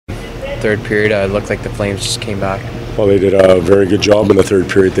third period. It looked like the Flames just came back. Well, they did a very good job in the third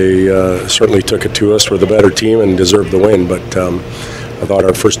period. They certainly took it to us. We're the better team and deserved the win, but I thought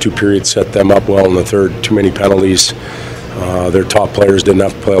our first two periods set them up well in the third. Too many penalties. Their top players didn't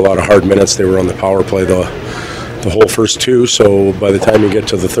have to play a lot of hard minutes. They were on the power play the whole first two, so by the time you get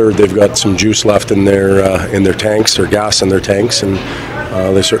to the third, they've got some juice left in their tanks, or gas in their tanks, and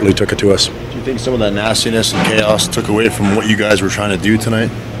they certainly took it to us. Do you think some of that nastiness and chaos took away from what you guys were trying to do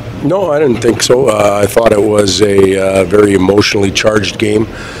tonight? No, I didn't think so. I thought it was a very emotionally charged game,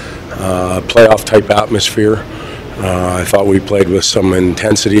 playoff-type atmosphere. I thought we played with some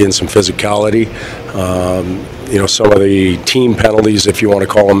intensity and some physicality. Some of the team penalties, if you want to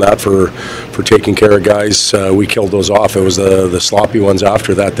call them that, for taking care of guys, we killed those off. It was the sloppy ones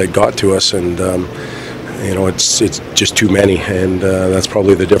after that got to us, and it's just too many, and that's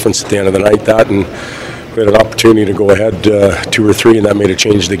probably the difference at the end of the night. That, and we had an opportunity to go ahead 2 or 3, and that made it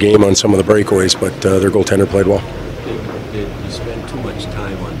change the game on some of the breakaways, but their goaltender played well. Did you spend too much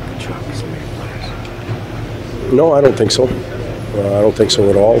time on Tkachuk as some players? No, I don't think so. I don't think so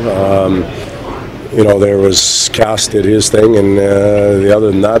at all. There was Cass did his thing, and other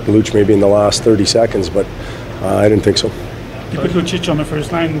than that, Luch maybe in the last 30 seconds, but I didn't think so. You put Lucic on the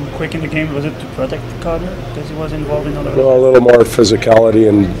first line quick in the game. Was it to protect Connor because he was involved in other? Well, a little more physicality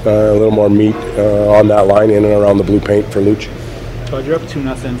and a little more meat on that line in and around the blue paint for Luch. Todd, you're up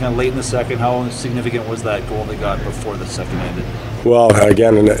 2-0 kind of late in the second. How significant was that goal they got before the second ended? Well,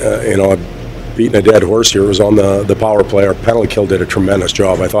 again, beating a dead horse here. It was on the power play. Our penalty kill did a tremendous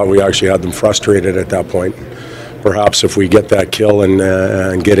job. I thought we actually had them frustrated at that point. Perhaps if we get that kill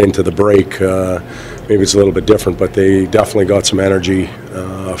and get into the break, maybe it's a little bit different, but they definitely got some energy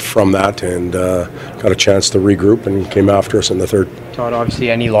from that and got a chance to regroup and came after us in the third. Todd, obviously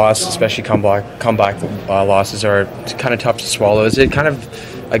any loss, especially comeback losses, are kind of tough to swallow. Is it kind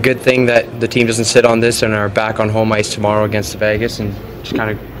of a good thing that the team doesn't sit on this and are back on home ice tomorrow against Vegas and just kind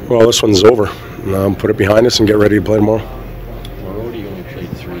of... Well, this one's over. Put it behind us and get ready to play tomorrow. Marody only played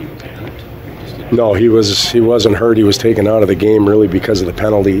 3. No, he wasn't hurt. He was taken out of the game really because of the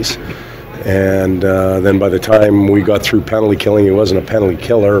penalties. And then by the time we got through penalty killing, he wasn't a penalty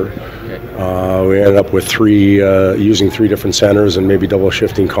killer. We ended up with using 3 different centers and maybe double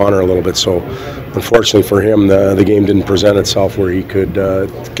shifting Connor a little bit. So unfortunately for him, the game didn't present itself where he could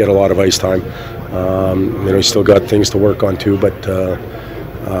get a lot of ice time. He's still got things to work on too, but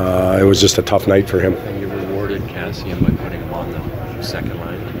it was just a tough night for him. And you rewarded Kassian by putting him on the second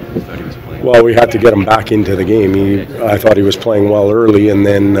line. I thought he was playing. Well, we had to get him back into the game. I thought he was playing well early, and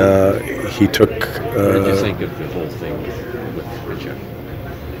then he took... what did you think of the whole thing with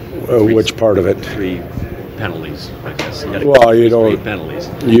Tkachuk? Which part of it? 3 penalties, I guess. Well, you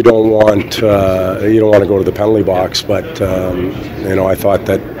don't want to go to the penalty box, but I thought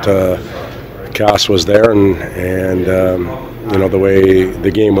that Cass was there, and the way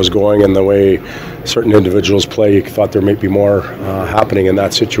the game was going and the way certain individuals play, you thought there might be more happening in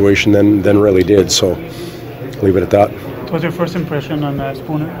that situation than really did. So leave it at that. What was your first impression on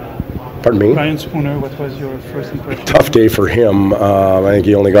Spooner? Pardon me? Ryan Spooner, what was your first impression? Tough day for him. I think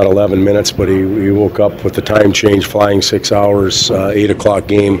he only got 11 minutes, but he woke up with the time change, flying 6 hours, 8 o'clock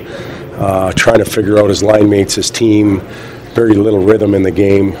game, trying to figure out his line mates, his team. Very little rhythm in the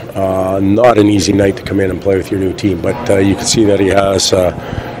game. Not an easy night to come in and play with your new team, but you can see that he has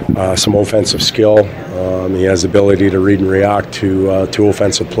some offensive skill. He has the ability to read and react to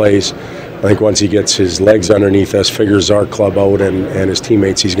offensive plays. I think once he gets his legs underneath us, figures our club out and his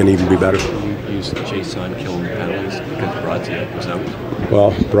teammates, he's going to even be better. You used Jason killing penalties because Brodziak was out.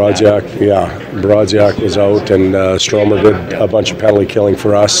 Well, Brodziak was out, and Stromer did a bunch of penalty killing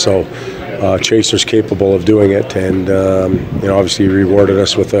for us, so Chaser's capable of doing it, and obviously he rewarded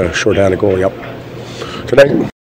us with a shorthanded goal. Yep. Good night.